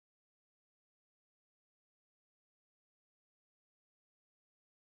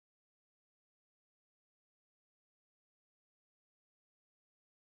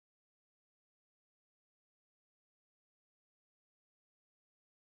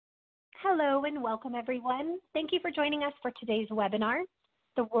Hello and welcome everyone. Thank you for joining us for today's webinar,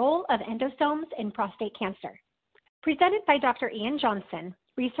 The Role of Endosomes in Prostate Cancer, presented by Dr. Ian Johnson,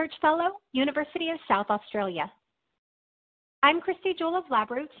 Research Fellow, University of South Australia. I'm Christy Jewell of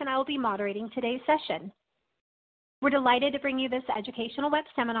LabRoots and I will be moderating today's session. We're delighted to bring you this educational web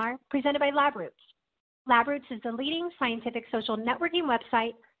seminar presented by LabRoots. LabRoots is the leading scientific social networking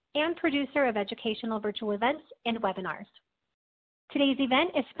website and producer of educational virtual events and webinars. Today's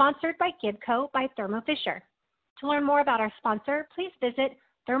event is sponsored by Gibco by Thermo Fisher. To learn more about our sponsor, please visit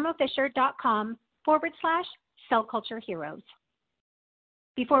thermofisher.com/cell culture heroes.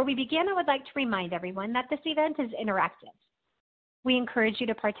 Before we begin, I would like to remind everyone that this event is interactive. We encourage you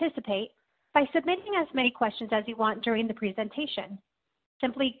to participate by submitting as many questions as you want during the presentation.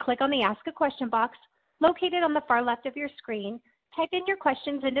 Simply click on the Ask a Question box located on the far left of your screen, type in your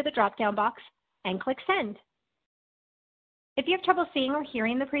questions into the drop-down box, and click Send. If you have trouble seeing or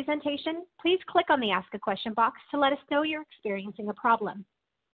hearing the presentation, please click on the Ask a Question box to let us know you're experiencing a problem.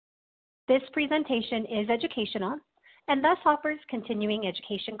 This presentation is educational and thus offers continuing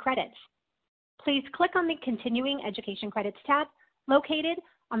education credits. Please click on the Continuing Education Credits tab located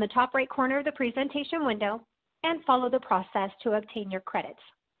on the top right corner of the presentation window and follow the process to obtain your credits.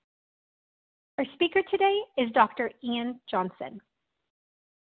 Our speaker today is Dr. Ian Johnson.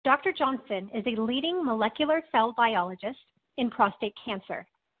 Dr. Johnson is a leading molecular cell biologist in prostate cancer,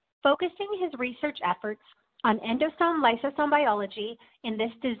 focusing his research efforts on endosome-lysosome biology in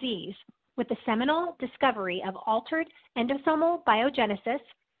this disease with the seminal discovery of altered endosomal biogenesis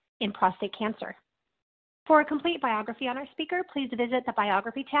in prostate cancer. For a complete biography on our speaker, please visit the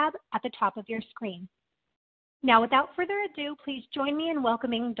Biography tab at the top of your screen. Now, without further ado, please join me in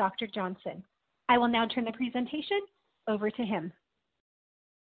welcoming Dr. Johnson. I will now turn the presentation over to him.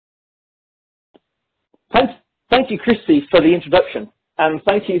 Thank you, Christy, for the introduction, and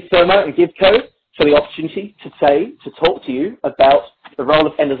thank you, Thermo and Gibco, for the opportunity today to talk to you about the role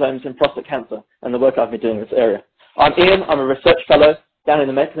of endosomes in prostate cancer and the work I've been doing in this area. I'm Ian. I'm a research fellow down in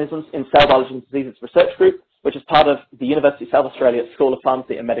the Mechanisms in Cell Biology and Diseases Research Group, which is part of the University of South Australia School of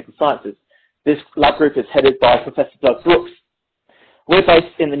Pharmacy and Medical Sciences. This lab group is headed by Professor Doug Brooks. We're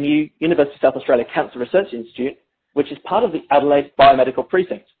based in the new University of South Australia Cancer Research Institute, which is part of the Adelaide Biomedical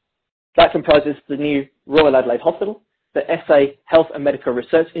Precinct. That comprises the new Royal Adelaide Hospital, the SA Health and Medical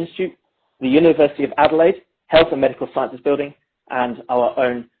Research Institute, the University of Adelaide Health and Medical Sciences Building, and our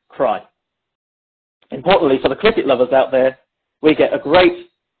own CRI. Importantly, for the cricket lovers out there, we get a great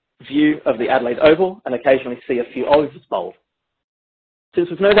view of the Adelaide Oval and occasionally see a few overs bowled. Since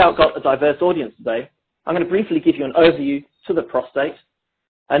we've no doubt got a diverse audience today, I'm going to briefly give you an overview to the prostate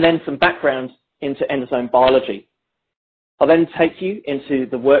and then some background into endosome biology. I'll then take you into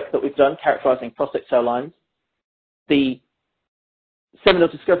the work that we've done characterizing prostate cell lines, the seminal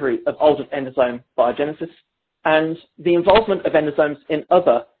discovery of altered endosome biogenesis, and the involvement of endosomes in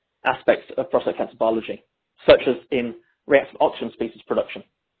other aspects of prostate cancer biology, such as in reactive oxygen species production.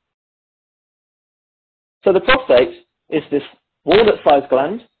 So the prostate is this walnut-sized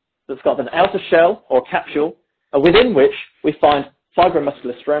gland that's got an outer shell or capsule, within which we find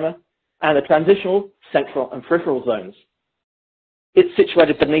fibromuscular stroma and the transitional central and peripheral zones. It's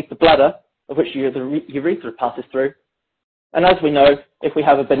situated beneath the bladder, of which the urethra passes through. And as we know, if we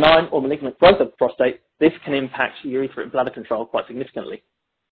have a benign or malignant growth of the prostate, this can impact urethra and bladder control quite significantly.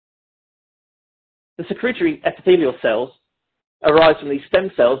 The secretory epithelial cells arise from these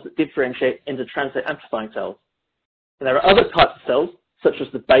stem cells that differentiate into translate amplifying cells. And there are other types of cells, such as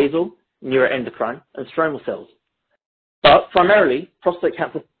the basal, neuroendocrine, and stromal cells. But primarily, prostate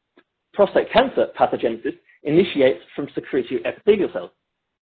cancer pathogenesis initiates from secretory epithelial cells.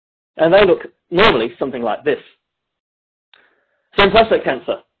 And they look normally something like this. So in prostate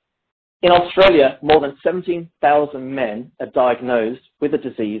cancer, in Australia, more than 17,000 men are diagnosed with the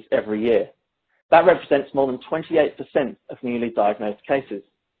disease every year. That represents more than 28% of newly diagnosed cases.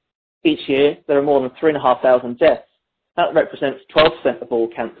 Each year, there are more than 3,500 deaths. That represents 12% of all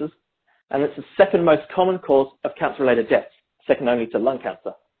cancers, and it's the second most common cause of cancer-related deaths, second only to lung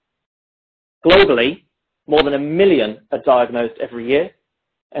cancer. Globally, more than 1 million are diagnosed every year,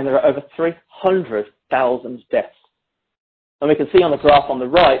 and there are over 300,000 deaths. And we can see on the graph on the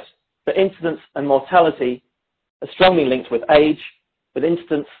right that incidence and mortality are strongly linked with age, with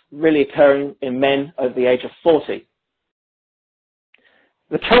incidence really occurring in men over the age of 40.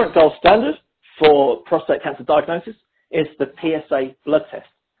 The current gold standard for prostate cancer diagnosis is the PSA blood test.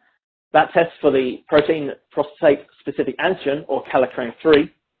 That tests for the protein prostate-specific antigen, or kallikrein-3.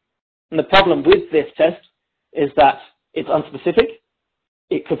 And the problem with this test is that it's unspecific.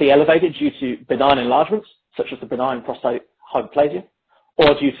 It could be elevated due to benign enlargements, such as the benign prostate hyperplasia,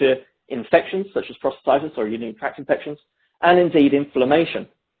 or due to infections such as prostatitis or urinary tract infections, and indeed inflammation.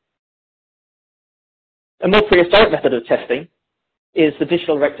 A more prehistoric method of testing is the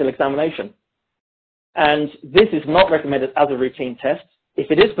digital rectal examination. And this is not recommended as a routine test. If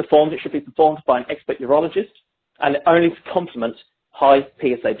it is performed, it should be performed by an expert urologist and only to complement high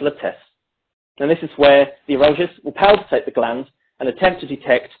PSA blood tests. And this is where the urologist will palpitate the gland and attempt to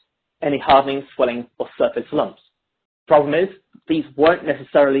detect any hardening, swelling, or surface lumps. Problem is, these won't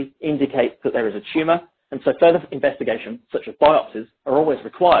necessarily indicate that there is a tumour, and so further investigation, such as biopsies, are always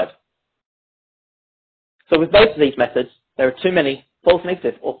required. So with both of these methods, there are too many false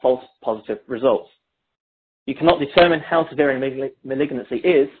negative or false positive results. You cannot determine how severe a malignancy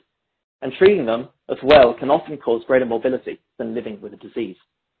is, and treating them as well can often cause greater morbidity than living with a disease.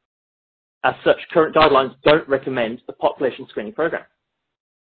 As such, current guidelines don't recommend a population screening program.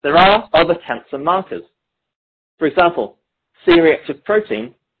 There are other cancer markers. For example, C-reactive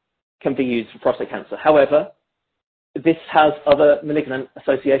protein can be used for prostate cancer. However, this has other malignant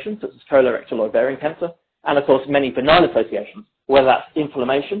associations, such as colorectal or ovarian cancer, and of course many benign associations, whether that's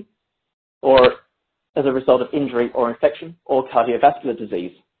inflammation or as a result of injury or infection or cardiovascular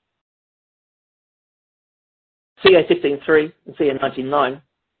disease. CA15-3 and CA19-9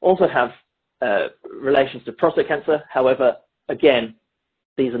 also have relations to prostate cancer. However, again,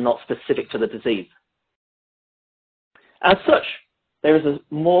 these are not specific to the disease. As such, there is a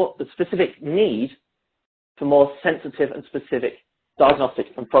more specific need for more sensitive and specific diagnostic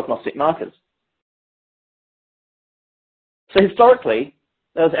and prognostic markers. So historically,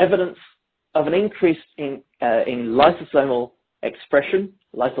 there was evidence of an increase in lysosomal expression,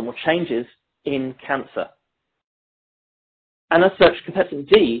 lysosomal changes in cancer. And as such, cathepsin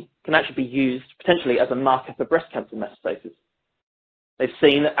D can actually be used potentially as a marker for breast cancer metastasis. They've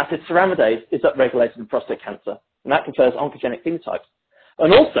seen that acid ceramidase is upregulated in prostate cancer, and that confers oncogenic phenotypes.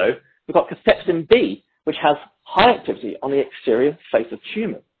 And also, we've got cathepsin B, which has high activity on the exterior face of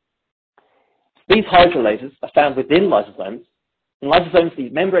tumours. These hydrolases are found within lysosomes, and lysosomes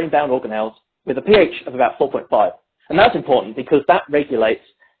are membrane-bound organelles with a pH of about 4.5. And that's important because that regulates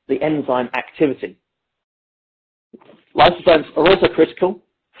the enzyme activity. Lysosomes are also critical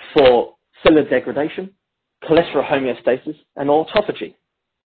for cellular degradation, cholesterol homeostasis, and autophagy.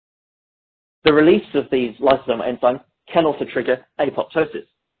 The release of these lysosomal enzymes can also trigger apoptosis.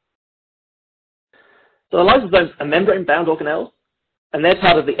 So the lysosomes are membrane-bound organelles, and they're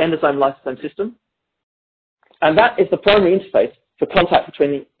part of the endosome-lysosome system. And that is the primary interface for contact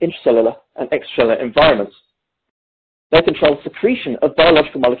between the intracellular and extracellular environments. They control secretion of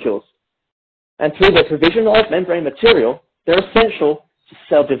biological molecules. And through their provision of membrane material, they're essential to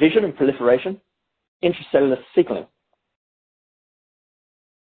cell division and proliferation, intracellular signaling.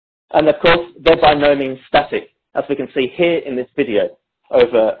 And of course, they're by no means static, as we can see here in this video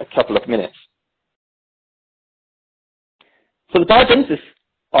over a couple of minutes. So the biogenesis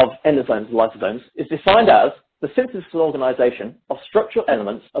of endosomes and lysosomes is defined as the synthesis and organization of structural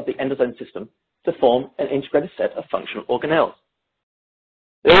elements of the endosome system to form an integrated set of functional organelles.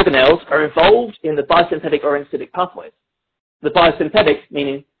 The organelles are involved in the biosynthetic or endocytic pathways. The biosynthetic,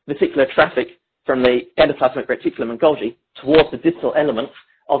 meaning vesicular traffic from the endoplasmic reticulum and Golgi towards the distal elements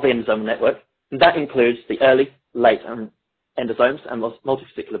of the endosomal network, and that includes the early, late endosomes and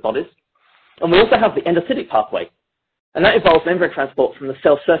multivesicular bodies. And we also have the endocytic pathway, and that involves membrane transport from the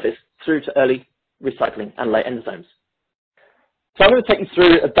cell surface through to early recycling and late endosomes. So I'm going to take you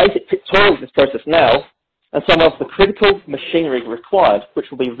through a basic pictorial of this process now and some of the critical machinery required, which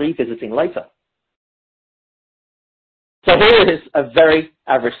we'll be revisiting later. So here is a very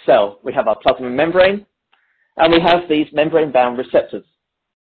average cell. We have our plasma membrane, and we have these membrane-bound receptors.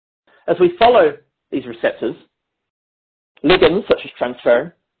 As we follow these receptors, ligands such as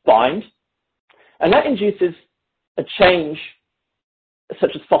transferrin bind, and that induces a change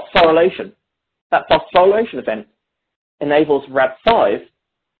such as phosphorylation. That phosphorylation event enables Rab5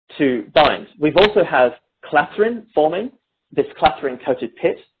 to bind. We've also had clathrin forming, this clathrin-coated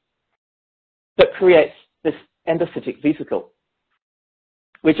pit, that creates this endocytic vesicle.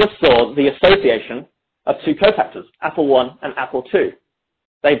 We just saw the association of two cofactors, APL1 and APL2.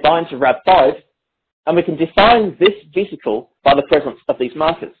 They bind to Rab5, and we can define this vesicle by the presence of these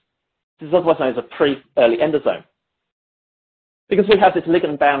markers. This is otherwise known as a pre-early endosome. Because we have this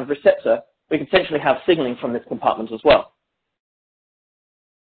ligand-bound receptor, we can potentially have signaling from this compartment as well.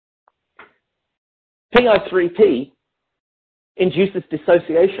 PI3P induces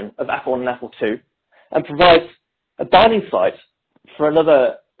dissociation of APL1 and APL2 and provides a binding site for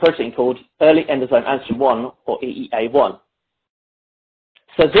another protein called early endosome antigen 1, or EEA1.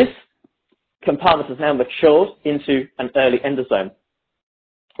 So this compartment has now matured into an early endosome.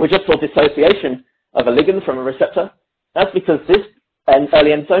 We just saw dissociation of a ligand from a receptor. That's because this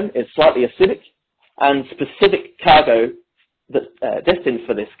early endosome is slightly acidic, and specific cargo that's destined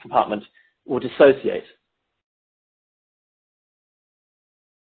for this compartment will dissociate.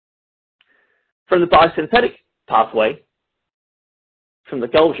 From the biosynthetic pathway, from the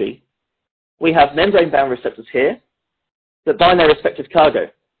Golgi, we have membrane-bound receptors here that bind their respective cargo.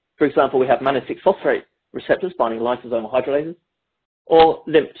 For example, we have mannose-6-phosphate receptors binding lysosomal hydrolases, or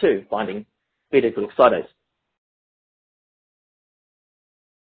LIMP2 binding beta-glucosidase.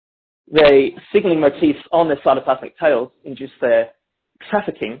 The signaling motifs on their cytoplasmic tails induce their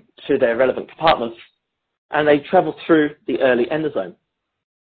trafficking to their relevant compartments, and they travel through the early endosome.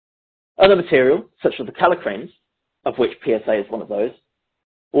 Other material, such as the kallikreins, of which PSA is one of those,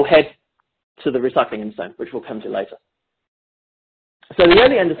 will head to the recycling endosome, which we'll come to later. So the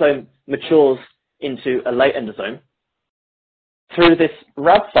early endosome matures into a late endosome through this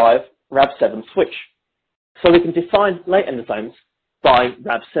Rab5, Rab7 switch. So we can define late endosomes by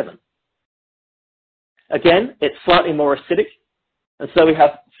Rab7. Again, it's slightly more acidic, and so we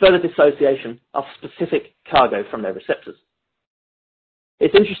have further dissociation of specific cargo from their receptors.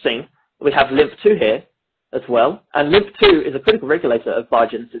 It's interesting, we have LIMP2 here as well, and LIMP2 is a critical regulator of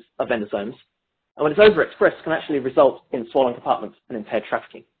biogenesis of endosomes, and when it's overexpressed can actually result in swollen compartments and impaired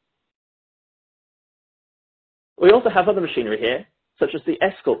trafficking. We also have other machinery here, such as the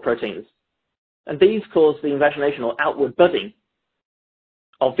escort proteins, and these cause the invagination or outward budding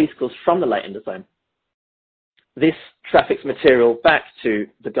of vesicles from the late endosome. This traffics material back to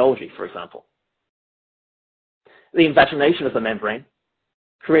the Golgi, for example. The invagination of the membrane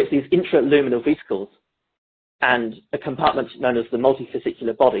creates these intraluminal vesicles and a compartment known as the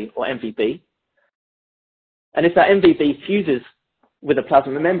multivesicular body, or MVB. And if that MVB fuses with a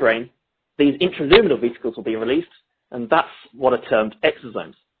plasma membrane, these intraluminal vesicles will be released, and that's what are termed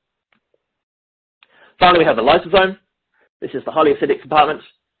exosomes. Finally, we have the lysosome. This is the highly acidic compartment,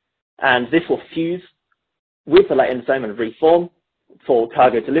 and this will fuse with the late endosome and reform for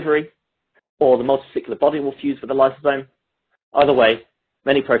cargo delivery, or the multivesicular body will fuse with the lysosome. Either way,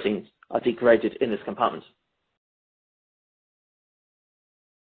 many proteins are degraded in this compartment.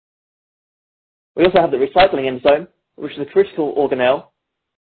 We also have the recycling endosome, which is a critical organelle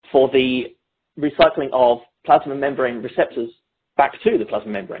for the recycling of plasma membrane receptors back to the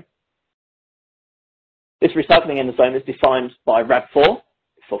plasma membrane. This recycling endosome is defined by Rab4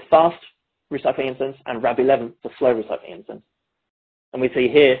 for fast recycling enzymes and Rab11 for slow recycling enzymes. And we see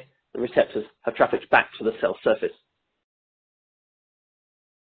here the receptors have trafficked back to the cell surface.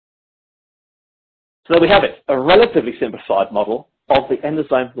 So there we have it, a relatively simplified model of the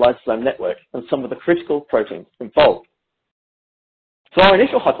endosome-lysosome network and some of the critical proteins involved. So our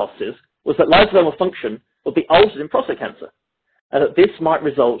initial hypothesis was that lysosomal function would be altered in prostate cancer, and that this might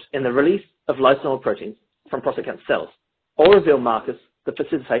result in the release of lysosomal proteins from prostate cancer cells, or reveal markers that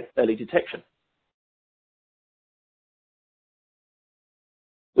facilitate early detection.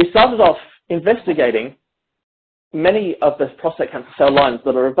 We started off investigating many of the prostate cancer cell lines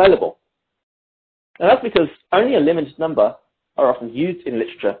that are available. And that's because only a limited number are often used in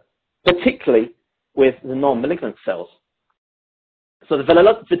literature, particularly with the non-malignant cells. So the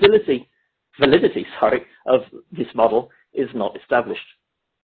validity of this model is not established.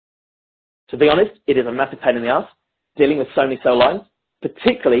 To be honest, it is a massive pain in the ass dealing with so many cell lines,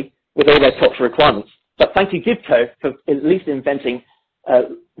 particularly with all their culture requirements. But thank you, Gibco, for at least inventing a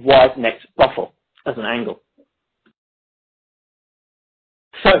wide-necked buffle as an angle.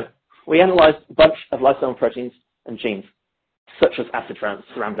 So we analyzed a bunch of lysosomal proteins and genes, such as acid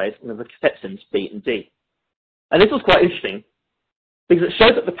ceramidase and the cathepsins B and D. And this was quite interesting because it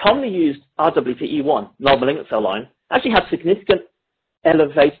showed that the commonly used RWTE1 non-malignant cell line actually had significantly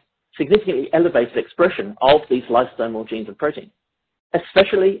elevated expression of these lysosomal genes and proteins,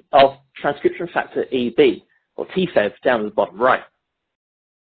 especially of transcription factor EB, or TFEB, down at the bottom right.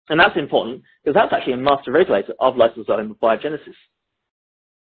 And that's important because that's actually a master regulator of lysosomal biogenesis.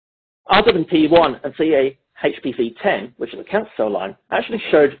 RWTE1 and CA-HPV10, which is a cancer cell line, actually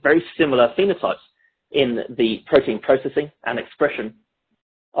showed very similar phenotypes in the protein processing and expression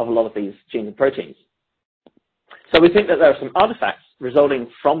of a lot of these genes and proteins. So we think that there are some artifacts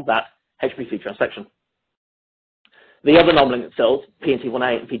resulting from that HPV transfection. The other non-malignant cells,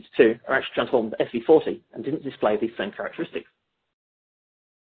 PNT1A and PNT2, are actually transformed to SV40 and didn't display these same characteristics.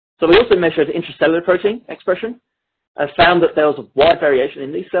 So we also measured intracellular protein expression and found that there was a wide variation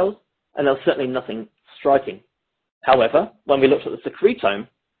in these cells, and there was certainly nothing striking. However, when we looked at the secretome,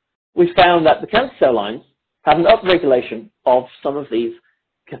 we found that the cancer cell lines have an upregulation of some of these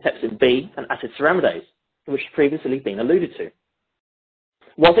cathepsin B and acid ceramidase, which had previously been alluded to.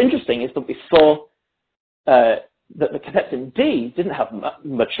 what's interesting is that we saw that the cathepsin D didn't have,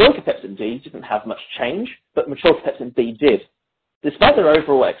 mature cathepsin D didn't have much change, but mature cathepsin B did, despite their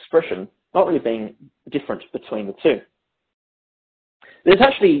overall expression not really being different between the two. This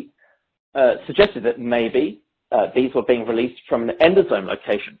actually suggested that maybe these were being released from an endosome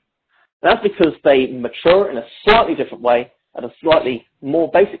location. That's because they mature in a slightly different way at a slightly more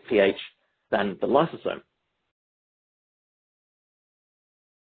basic pH than the lysosome.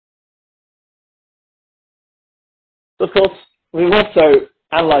 Of course, we've also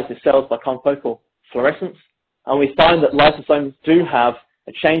analyzed the cells by confocal fluorescence, and we find that lysosomes do have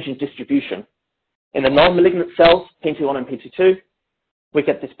a change in distribution. In the non-malignant cells, PT1 and PT2, we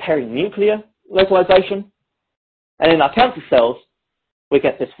get this perinuclear localization, and in our cancer cells, we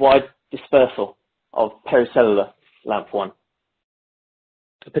get this wide dispersal of pericellular LAMP1,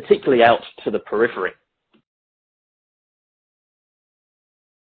 particularly out to the periphery.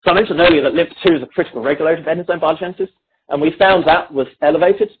 So I mentioned earlier that LIMP2 is a critical regulator of endosome biogenesis, and we found that was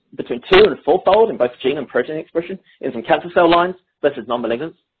elevated between 2- and 4-fold in both gene and protein expression in some cancer cell lines versus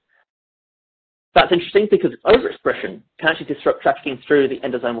non-malignants. That's interesting because its overexpression can actually disrupt trafficking through the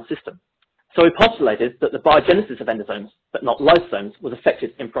endosomal system. So we postulated that the biogenesis of endosomes, but not lysosomes, was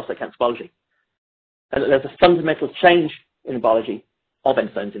affected in prostate cancer biology, and that there's a fundamental change in the biology of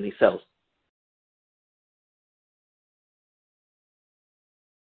endosomes in these cells.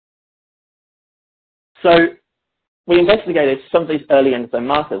 So we investigated some of these early endosome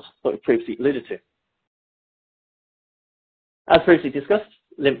markers that we previously alluded to. As previously discussed,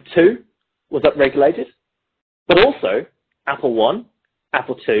 LIMP2 was upregulated, but also APOL1,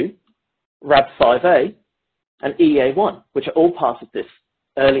 APOL2, RAB5A, and EEA1, which are all part of this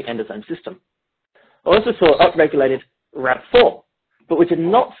early endosome system. I also saw upregulated RAB4, but we did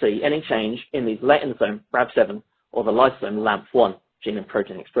not see any change in these late endosome RAB7 or the lysosome LAMP1 gene and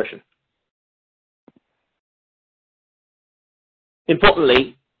protein expression.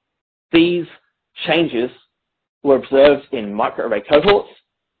 Importantly, these changes were observed in microarray cohorts,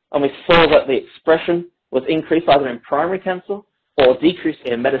 and we saw that the expression was increased either in primary cancer or decreased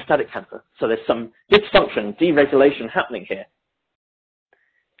in metastatic cancer. So there's some dysfunction, deregulation happening here.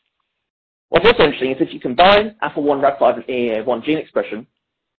 What's also interesting is if you combine APOL1, RAB5, and EEA1 gene expression,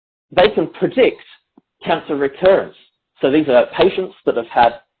 they can predict cancer recurrence. So these are patients that have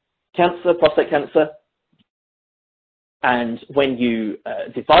had cancer, prostate cancer, and when you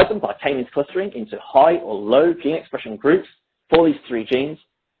divide them by k-means clustering into high or low gene expression groups for these three genes,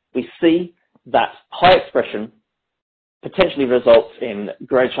 we see that high expression potentially results in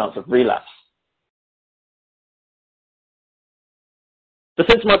greater chance of relapse. But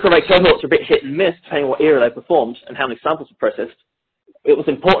since microarray cohorts are a bit hit and miss depending on what era they performed and how many samples were processed, it was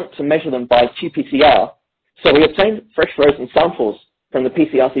important to measure them by qPCR. So we obtained fresh frozen samples from the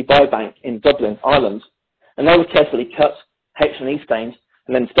PCRC biobank in Dublin, Ireland, and they were carefully cut, H&E stained,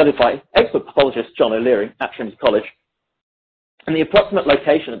 and then studied by expert pathologist John O'Leary at Trinity College. And the approximate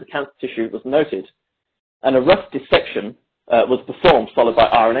location of the cancer tissue was noted, and a rough dissection was performed, followed by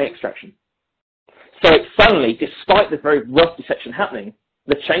RNA extraction. So suddenly, despite the very rough dissection happening,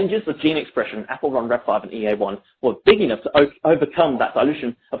 the changes of gene expression, APOL1, RAB5, and EEA1, were big enough to overcome that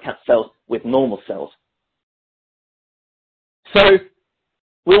dilution of cancer cells with normal cells. So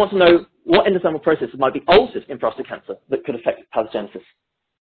we want to know what endosomal processes might be altered in prostate cancer that could affect pathogenesis.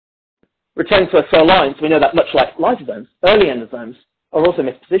 Returning to our cell lines, we know that much like lysosomes, early endosomes are also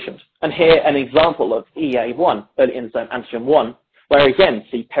mispositioned. And here an example of EEA1, early endosome antigen 1, where again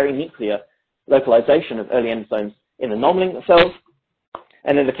see perinuclear localization of early endosomes in the non-malignant cells,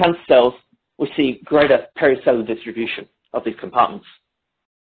 and in the cancer cells we see greater pericellular distribution of these compartments.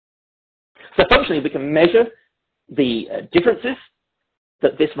 So functionally we can measure the differences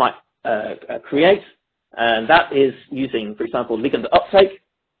that this might create, and that is using, for example, ligand uptake,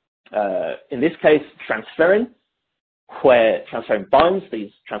 in this case transferrin, where transferrin binds these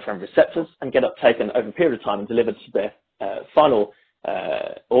transferrin receptors and get uptaken over a period of time and delivered to their final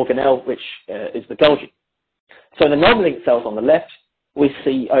organelle, which is the Golgi. So in the non-malignant cells on the left, we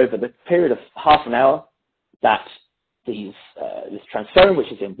see over the period of half an hour that this transferrin,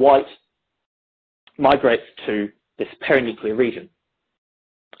 which is in white, migrates to this perinuclear region.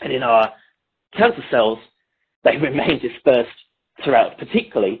 And in our cancer cells, they remain dispersed throughout,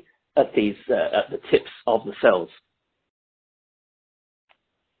 particularly at the tips of the cells.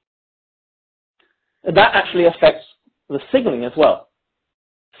 And that actually affects the signaling as well.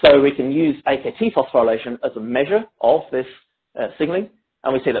 So we can use AKT phosphorylation as a measure of this signaling,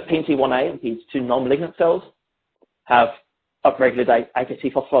 and we see that PT1A and PT2 non-malignant cells have upregulated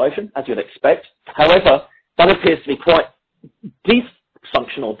AKT phosphorylation, as you'd expect. However, that appears to be quite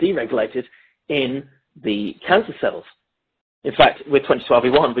dysfunction or deregulated in the cancer cells. In fact, with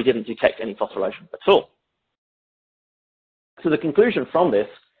 22RB1, we didn't detect any phosphorylation at all. So the conclusion from this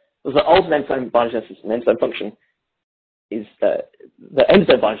was that altered endosome biogenesis and endosome function is, the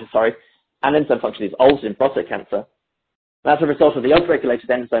endosome biogenesis, and endosome function is altered in prostate cancer. And as a result of the upregulated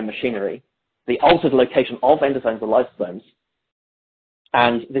endosome machinery, the altered location of endosomes or lysosomes,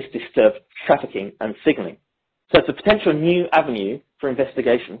 and this disturbed trafficking and signaling. So it's a potential new avenue for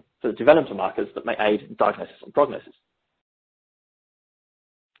investigation for the development of markers that may aid in diagnosis and prognosis.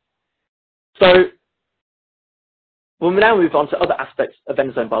 So we'll now move on to other aspects of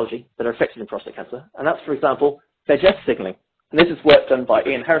endosome biology that are affected in prostate cancer, and that's, for example, VEGF signaling. And this is work done by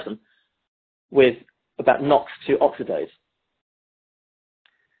Ian Harrison with about NOx2 oxidase.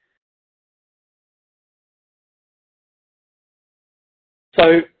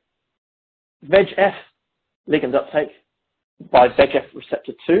 So VEGF ligand uptake by VEGF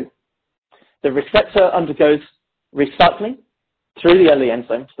receptor 2. The receptor undergoes recycling through the early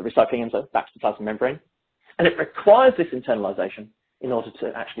enzyme, the recycling enzyme, back to the plasma membrane, and it requires this internalization in order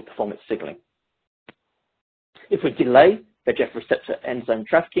to actually perform its signaling. If we delay VEGF receptor enzyme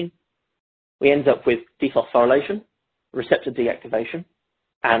trafficking, we end up with dephosphorylation, receptor deactivation,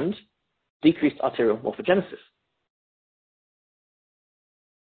 and decreased arterial morphogenesis.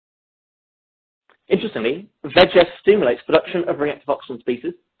 Interestingly, VEGF stimulates production of reactive oxygen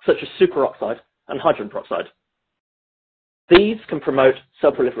species such as superoxide and hydrogen peroxide. These can promote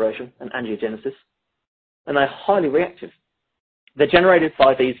cell proliferation and angiogenesis, and they're highly reactive. They're generated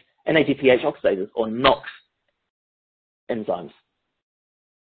by these NADPH oxidases, or NOx enzymes.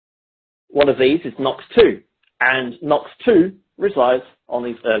 One of these is NOx2, and NOx2 resides on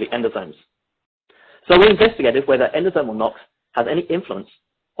these early endosomes. So we investigated whether endosomal NOx has any influence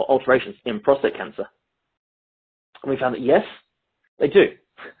or alterations in prostate cancer. And we found that yes, they do.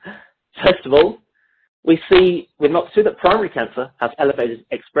 First of all, we see with NOx2 that primary cancer has elevated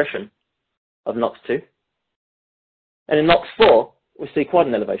expression of NOx2. And in NOx4, we see quite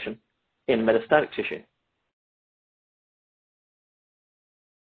an elevation in metastatic tissue.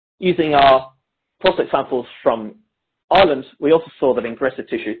 Using our prostate samples from Ireland, we also saw that in aggressive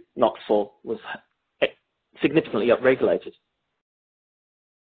tissue, NOx4 was significantly upregulated.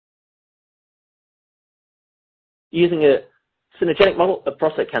 Using a synergenic model of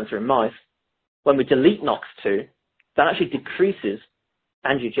prostate cancer in mice, when we delete NOx2, that actually decreases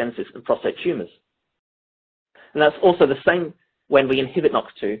angiogenesis in prostate tumors. And that's also the same when we inhibit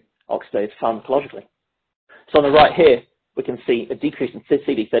NOx2 oxidase pharmacologically. So on the right here, we can see a decrease in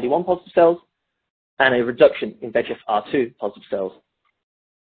CD31 positive cells and a reduction in VEGF-R2 positive cells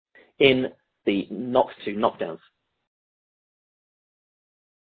in the NOx2 knockdowns.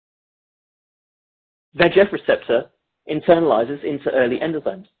 VEGF receptor internalizes into early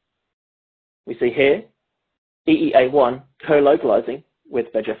endosomes. We see here EEA1 co-localizing with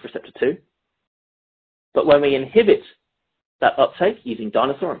VEGF receptor 2. But when we inhibit that uptake using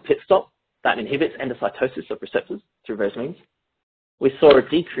dinosaur and pit stop, that inhibits endocytosis of receptors through various means, we saw a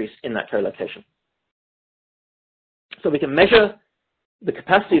decrease in that co-location. So we can measure the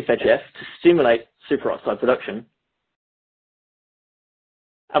capacity of VEGF to stimulate superoxide production,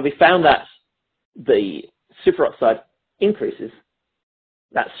 and we found that the superoxide increases.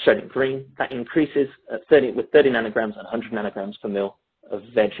 That's shown in green. That increases at 30 nanograms and 100 nanograms per mil of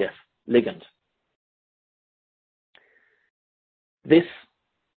VEGF ligand. This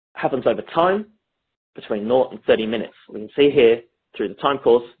happens over time, between 0 and 30 minutes. We can see here through the time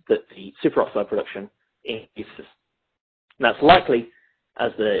course that the superoxide production increases. And that's likely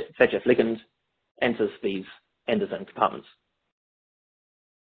as the VEGF ligand enters these endosome compartments.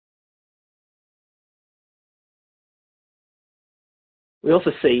 We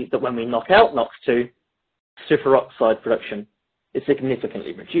also see that when we knock out NOx2, superoxide production is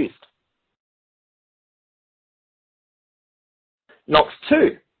significantly reduced.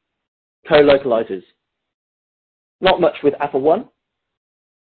 NOx2 co-localizes not much with APA1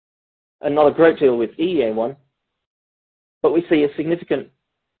 and not a great deal with EEA1, but we see a significant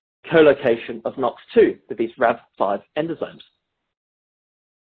co-location of NOx2 with these RAB5 endosomes.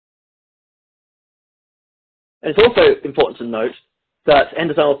 And it's also important to note that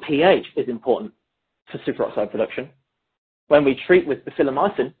endosomal pH is important for superoxide production. When we treat with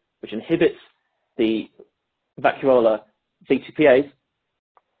bifilomycin, which inhibits the vacuolar VTPase,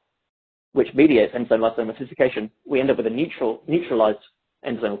 which mediates endosome-lysosome acidification, we end up with a neutralized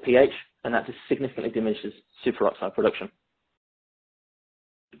endosomal pH, and that significantly diminishes superoxide production.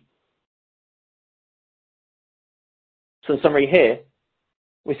 So in summary here,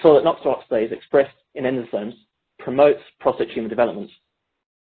 we saw that NOx2 oxidase expressed in endosomes promotes prostate tumor development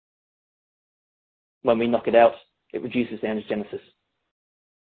when we knock it out, it reduces the angiogenesis.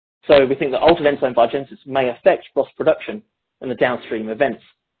 So we think that altered endosome biogenesis may affect ROS production and the downstream events.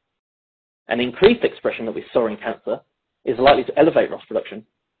 An increased expression that we saw in cancer is likely to elevate ROS production.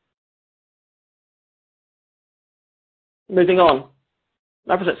 Moving on,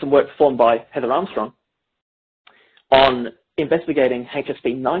 I present some work performed by Heather Armstrong on investigating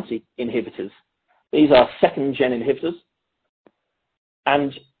HSP90 inhibitors. These are second-gen inhibitors,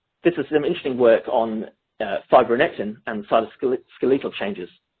 and this is some interesting work on fibronectin and cytoskeletal changes.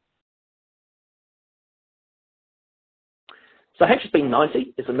 So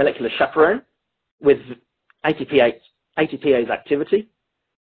HSP90 is a molecular chaperone with ATPase activity,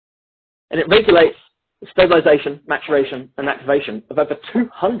 and it regulates the stabilization, maturation, and activation of over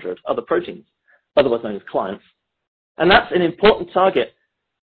 200 other proteins, otherwise known as clients. And that's an important target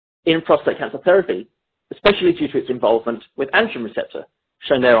in prostate cancer therapy, especially due to its involvement with androgen receptor,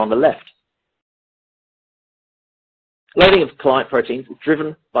 shown there on the left. Loading of client proteins is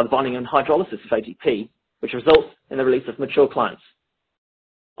driven by the binding and hydrolysis of ATP, which results in the release of mature clients.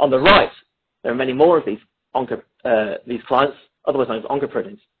 On the right, there are many more of these clients, otherwise known as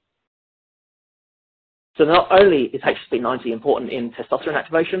oncoproteins. So not only is HSP90 important in testosterone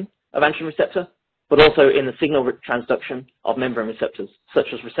activation of androgen receptor, but also in the signal transduction of membrane receptors, such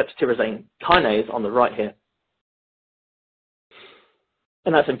as receptor tyrosine kinase on the right here.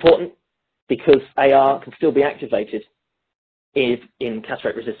 And that's important because AR can still be activated in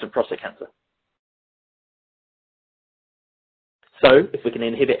castrate-resistant prostate cancer. So if we can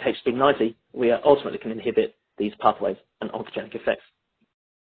inhibit HSP90, we ultimately can inhibit these pathways and oncogenic effects.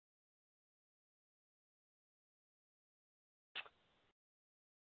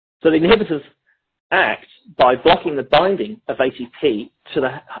 So the inhibitors act by blocking the binding of ATP to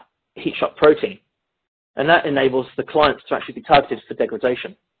the heat shock protein, and that enables the clients to actually be targeted for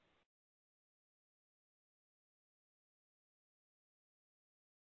degradation.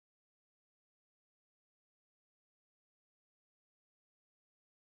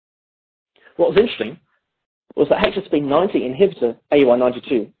 What was interesting was that HSP90 inhibitor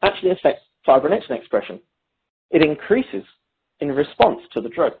AUI92 actually affects fibronectin expression. It increases in response to the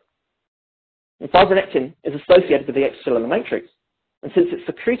drug. And fibronectin is associated with the extracellular matrix, and since it's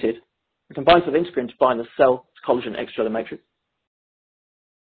secreted, it combines with integrin to bind the cell to collagen extracellular matrix.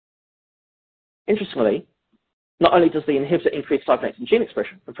 Interestingly, not only does the inhibitor increase fibronectin gene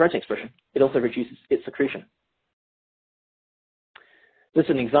expression and protein expression, it also reduces its secretion. This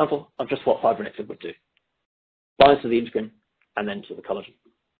is an example of just what fibronectin would do. Binds to the integrin and then to the collagen.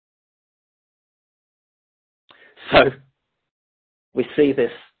 So we see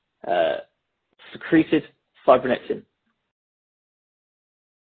this secreted fibronectin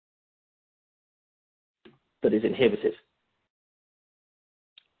that is inhibited.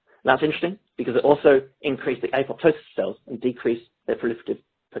 That's interesting because it also increased the apoptosis cells and decreased their proliferative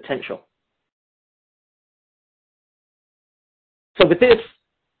potential. So with this,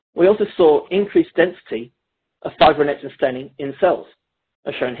 we also saw increased density of fibronectin staining in cells,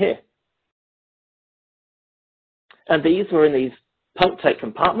 as shown here. And these were in these punctate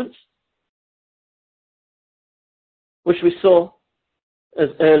compartments, which we saw as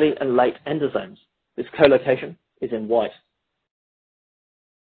early and late endosomes. This co-location is in white.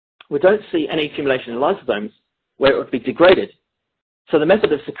 We don't see any accumulation in lysosomes where it would be degraded. So the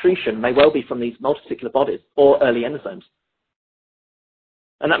method of secretion may well be from these multivesicular bodies or early endosomes.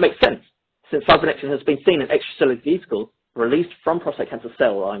 And that makes sense, since fibronectin has been seen in extracellular vesicles released from prostate cancer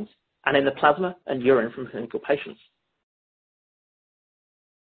cell lines and in the plasma and urine from clinical patients.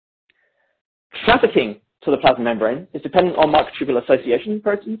 Trafficking to the plasma membrane is dependent on microtubule association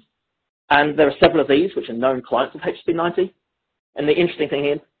proteins, and there are several of these which are known clients of HSP90. And the interesting thing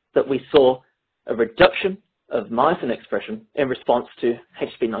is that we saw a reduction of myosin expression in response to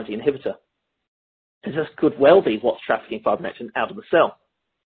HSP90 inhibitor. And this could well be what's trafficking fibronectin out of the cell.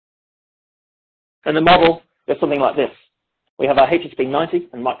 And the model goes something like this. We have our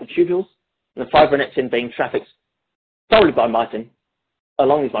HSP90 and microtubules, and the fibronectin being trafficked thoroughly by myosin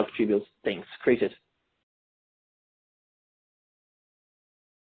along these microtubules being secreted.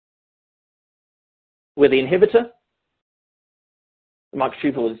 With the inhibitor, the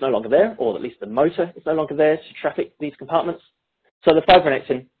microtubule is no longer there, or at least the motor is no longer there to traffic these compartments. So the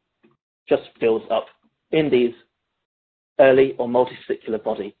fibronectin just builds up in these early or multivesicular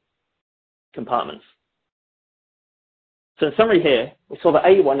body compartments. So in summary here, we saw that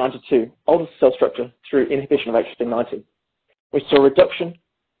AU192 alters cell structure through inhibition of HSP90. We saw reduction in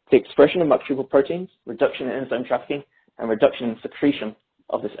the expression of microtubule proteins, reduction in endosome trafficking, and reduction in secretion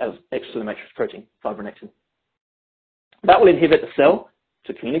of this extracellular matrix protein, fibronectin. That will inhibit the cell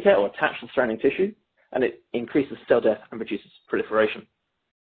to communicate or attach to the surrounding tissue, and it increases cell death and reduces proliferation.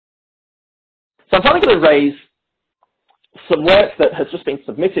 So I'm finally going to raise some work that has just been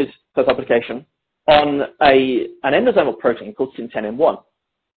submitted for publication on an endosomal protein called syntenin-1.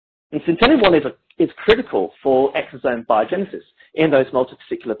 And syntenin-1 is critical for exosome biogenesis in those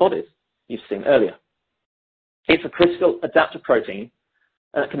multivesicular bodies you've seen earlier. It's a critical adapter protein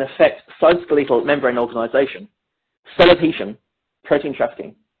that can affect cytoskeletal membrane organization, cell adhesion, protein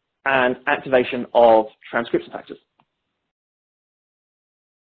trafficking, and activation of transcription factors.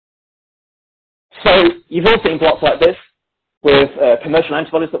 So you've all seen plots like this with commercial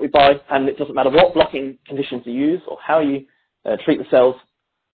antibodies that we buy, and it doesn't matter what blocking conditions you use or how you treat the cells,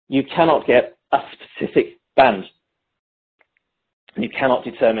 you cannot get a specific band. You cannot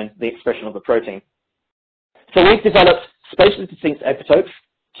determine the expression of the protein. So we've developed spatially distinct epitopes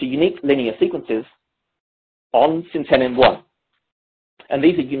to unique linear sequences on syntenin-1. And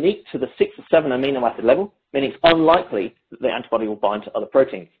these are unique to the 6 or 7 amino acid level, meaning it's unlikely that the antibody will bind to other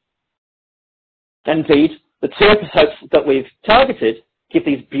proteins. Indeed, the 2 epitopes that we've targeted give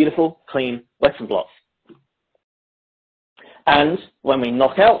these beautiful, clean Western blots. And when we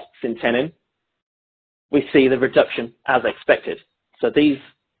knock out syntenin, we see the reduction as expected. So these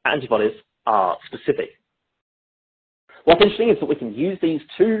antibodies are specific. What's interesting is that we can use these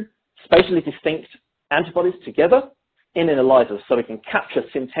 2 spatially distinct antibodies together in an ELISA, so we can capture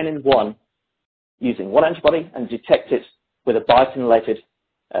syntenin-1 using one antibody and detect it with a biotinylated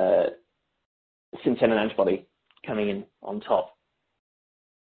syntenin antibody coming in on top.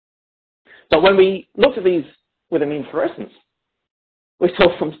 But when we looked at these with immunofluorescence, we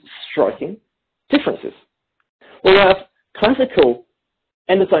saw some striking differences. We have classical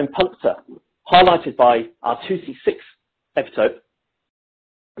endosome puncture highlighted by our 2C6 epitope,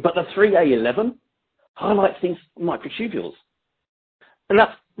 but the 3A11 highlights these microtubules. And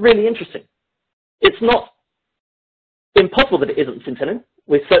that's really interesting. It's not impossible that it isn't syntenin.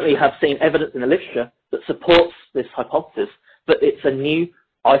 We certainly have seen evidence in the literature that supports this hypothesis, but it's a new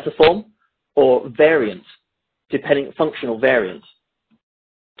isoform or variant, depending functional variant.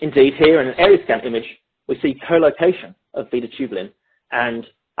 Indeed, here in an area scan image, we see co-location of beta-tubulin and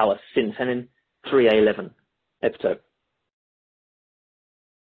our syntenin 3A11 epitope.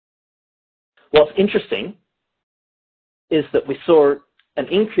 What's interesting is that we saw an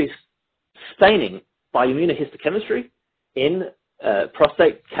increased staining by immunohistochemistry in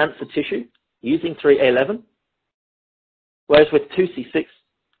prostate cancer tissue using 3A11, whereas with 2C6,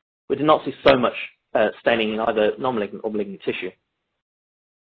 we did not see so much staining in either non-malignant or malignant tissue.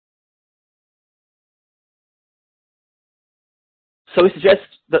 So we suggest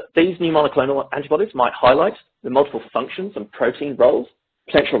that these new monoclonal antibodies might highlight the multiple functions and protein roles,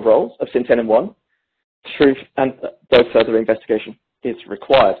 potential roles of syntenin-1, and though further investigation is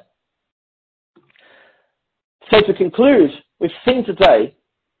required. So to conclude, we've seen today,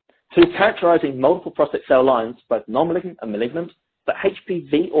 through characterizing multiple prostate cell lines, both non-malignant and malignant, that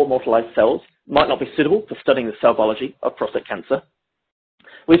HPV or mortalized cells might not be suitable for studying the cell biology of prostate cancer.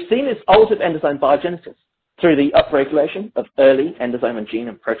 We've seen this altered endosome biogenesis through the upregulation of early endosome and gene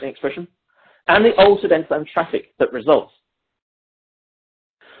and protein expression, and the altered endosome traffic that results.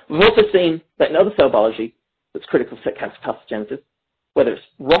 We've also seen that in other cell biology that's critical for cancer pathogenesis, whether it's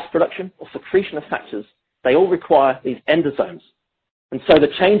ROS production or secretion of factors, they all require these endosomes. And so the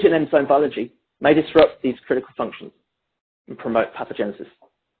change in endosome biology may disrupt these critical functions and promote pathogenesis.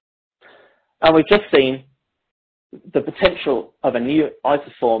 And we've just seen the potential of a new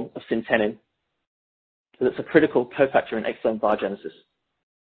isoform of syntenin that's a critical cofactor in exosome biogenesis.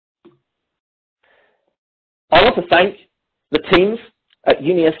 I want to thank the teams at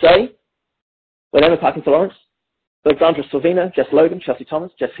UniSA, with Emma Parkinson-Lawrence, Alexandra Silvina, Jess Logan, Chelsea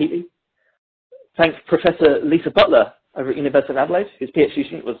Thomas, Jess Heatley. Thanks Professor Lisa Butler over at University of Adelaide, whose PhD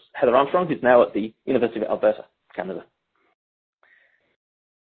student was Heather Armstrong, who's now at the University of Alberta, Canada.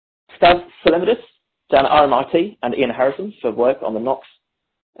 Stav Salemidis down at RMIT and Ian Harrison for work on the NOx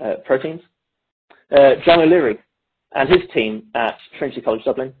proteins. John O'Leary and his team at Trinity College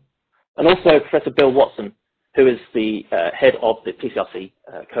Dublin, and also Professor Bill Watson, who is the head of the PCRC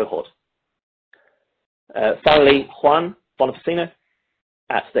cohort. Finally, Juan Bonifacino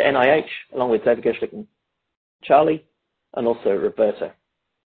at the NIH, along with David Gershlick and Charlie, and also Roberta.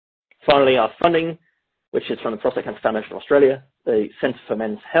 Finally, our funding, which is from the Prostate Cancer Foundation of Australia, the Centre for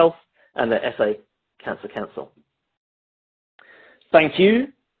Men's Health, and the SA Cancer Council. Thank you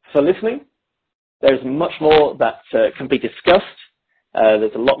for listening. There's much more that can be discussed.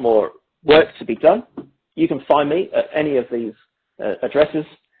 There's a lot more work to be done. You can find me at any of these addresses,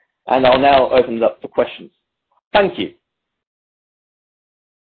 and I'll now open it up for questions. Thank you.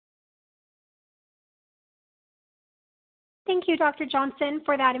 Thank you, Dr. Johnson,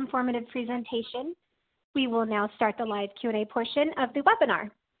 for that informative presentation. We will now start the live Q&A portion of the webinar.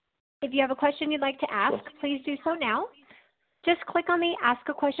 If you have a question you'd like to ask, please do so now. Just click on the Ask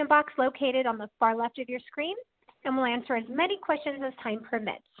a Question box located on the far left of your screen, and we'll answer as many questions as time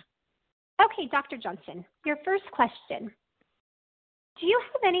permits. Okay, Dr. Johnson, your first question. Do you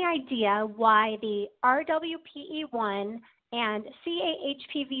have any idea why the RWPE1 and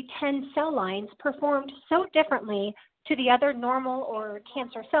CAHPV10 cell lines performed so differently to the other normal or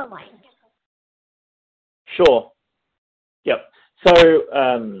cancer cell lines? Sure. Yep.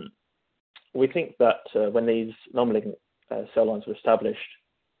 So we think that when these non-malignant cell lines were established,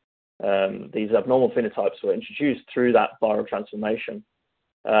 these abnormal phenotypes were introduced through that viral transformation.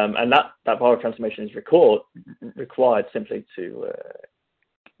 And that viral transformation is required simply to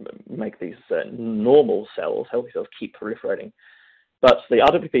make these normal cells, healthy cells, keep proliferating. But the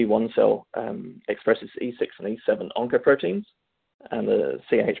RWP1 cell expresses E6 and E7 oncoproteins, and the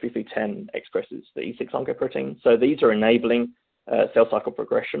CAHPV10 expresses the E6 oncoprotein. So these are enabling cell cycle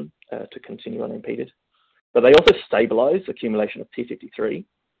progression to continue unimpeded. But they also stabilize accumulation of P53,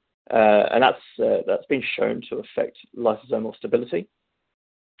 and that's been shown to affect lysosomal stability.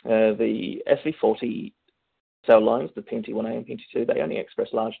 The SV40 cell lines, the PNT1A and PNT2, they only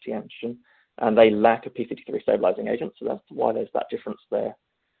express large T antigen, and they lack a P53 stabilizing agent, so that's why there's that difference there.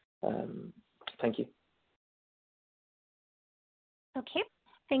 Thank you. Okay,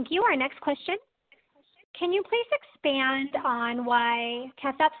 thank you. Our next question. Can you please expand on why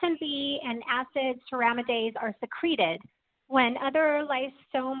cathepsin B and acid ceramidase are secreted when other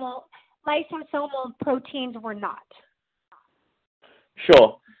lysosomal proteins were not?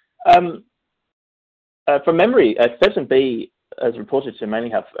 Sure. From memory, cathepsin B, as reported to mainly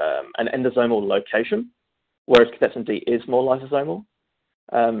have an endosomal location, whereas cathepsin D is more lysosomal.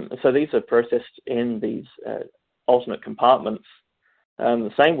 So these are processed in these alternate compartments.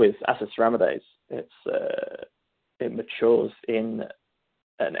 The same with acid ceramidase. It matures in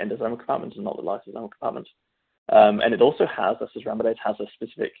an endosomal compartment and not the lysosomal compartment. And it also has, acid ceramidase has a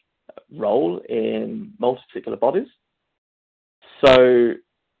specific role in multicellular bodies. So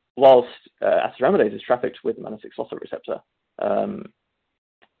whilst acid ceramidase is trafficked with the mannose phosphate receptor,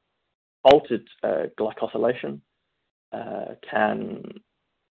 altered glycosylation can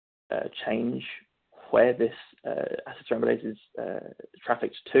change where this acid ceramidase is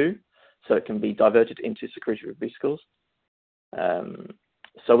trafficked to, so it can be diverted into secretory vesicles.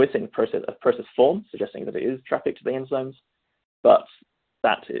 So we're seeing a process form, suggesting that it is trafficked to the endosomes, but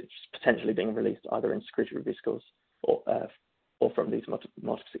that it's potentially being released either in secretory vesicles or from these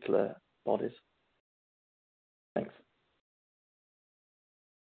multivesicular bodies. Thanks.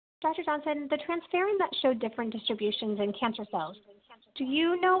 Dr. Johnson, the transferrin that showed different distributions in cancer cells, do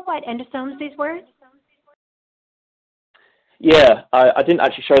you know what endosomes these were? Yeah, I didn't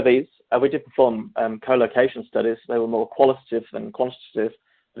actually show these. We did perform co-location studies. They were more qualitative than quantitative.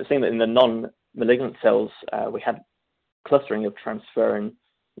 But it seemed that in the non-malignant cells, we had clustering of transferrin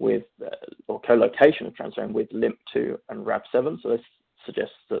with, or co-location of transferrin with LIMP2 and RAB7. So this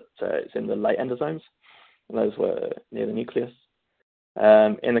suggests that it's in the late endosomes, and those were near the nucleus.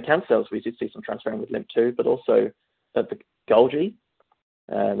 In the cancer cells, we did see some transferrin with LIMP2, but also at the Golgi.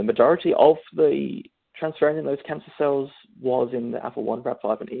 The majority of the transferrin in those cancer cells was in the alpha-1,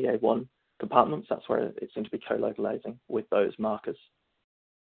 RAB5, and EA1 compartments. That's where it seemed to be co-localizing with those markers.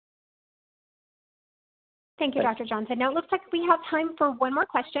 Thank you, Dr. Johnson. Now it looks like we have time for one more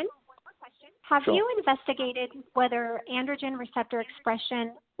question. Have you investigated whether androgen receptor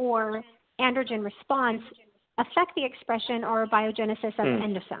expression or androgen response affect the expression or biogenesis of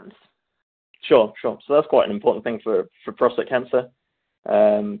endosomes? Sure. So that's quite an important thing for prostate cancer,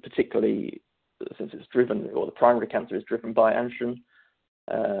 particularly since it's driven, or the primary cancer is driven by androgen,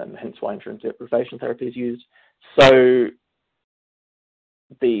 hence why androgen deprivation therapy is used. So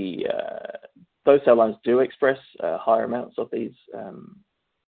those cell lines do express higher amounts of these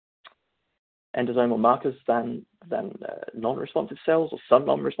endosomal markers than non-responsive cells or some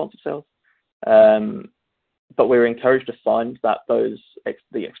non-responsive cells. But we're encouraged to find that the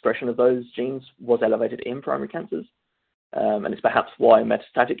expression of those genes was elevated in primary cancers. And it's perhaps why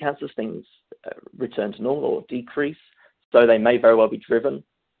metastatic cancers, things return to normal or decrease. So they may very well be driven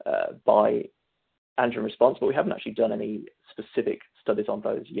by androgen response, but we haven't actually done any specific studies on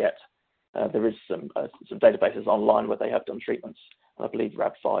those yet. There is some databases online where they have done treatments. I believe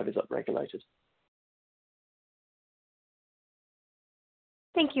RAB5 is upregulated.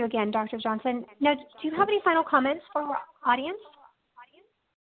 Thank you again, Dr. Johnson. Now, do you have any final comments for our audience?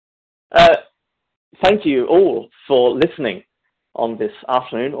 Thank you all for listening on this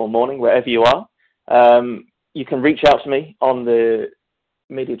afternoon or morning, wherever you are. you can reach out to me on the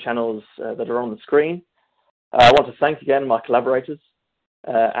media channels that are on the screen. I want to thank again my collaborators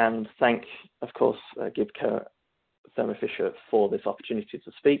and thank, of course, GIBCO Thermo Fisher for this opportunity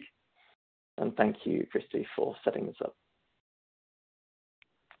to speak. And thank you, Christy, for setting this up.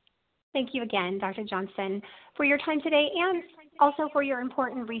 Thank you again, Dr. Johnson, for your time today and also for your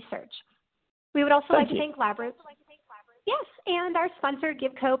important research. We would also like to thank LabRoots, yes, and our sponsor,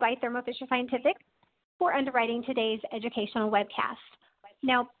 GIBCO by Thermo Fisher Scientific, for underwriting today's educational webcast.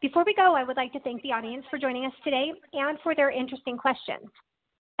 Now, before we go, I would like to thank the audience for joining us today and for their interesting questions.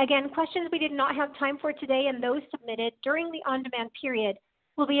 Again, questions we did not have time for today and those submitted during the on-demand period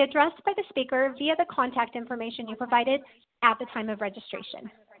will be addressed by the speaker via the contact information you provided at the time of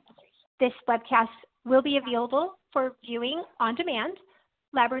registration. This webcast will be available for viewing on demand.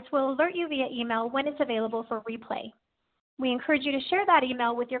 LabRoots will alert you via email when it's available for replay. We encourage you to share that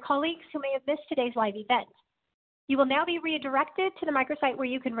email with your colleagues who may have missed today's live event. You will now be redirected to the microsite where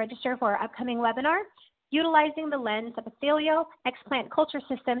you can register for our upcoming webinar, utilizing the lens epithelial explant culture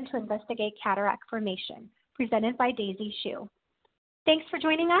system to investigate cataract formation, presented by Daisy Hsu. Thanks for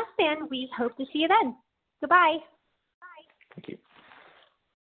joining us, and we hope to see you then. Goodbye. Thank you.